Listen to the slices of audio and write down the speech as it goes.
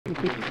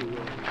And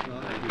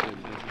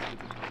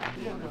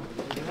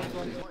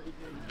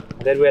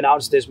then we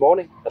announced this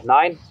morning at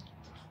 9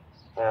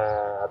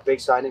 a big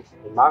signing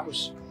in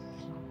Marcus.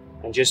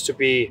 And just to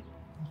be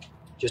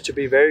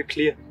very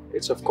clear,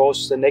 it's of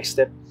course the next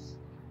step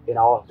in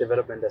our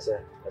development as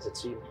a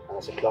team and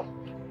as a club.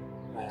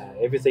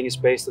 Everything is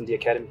based on the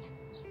academy,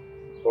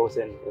 both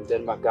in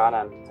Denmark,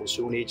 Ghana, and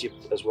soon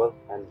Egypt as well,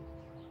 and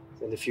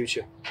in the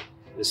future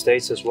the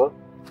States as well.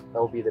 That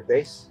will be the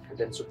base, and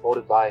then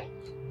supported by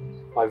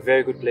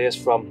very good players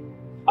from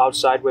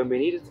outside when we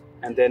need it,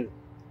 and then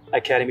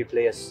academy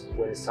players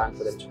when it's time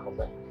for them to come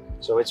back.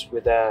 So it's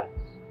with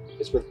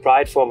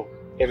pride from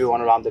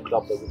everyone around the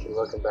club that we can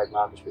welcome back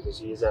Marcus, because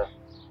he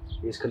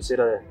is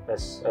considered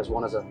as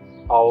one of our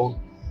own,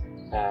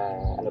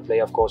 and a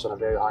player of course on a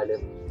very high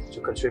level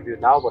to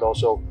contribute now, but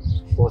also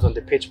both on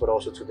the pitch, but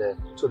also to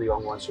the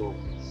young ones who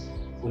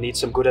need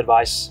some good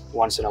advice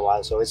once in a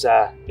while. So it's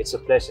a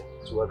pleasure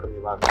to welcome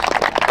you,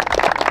 Marcus.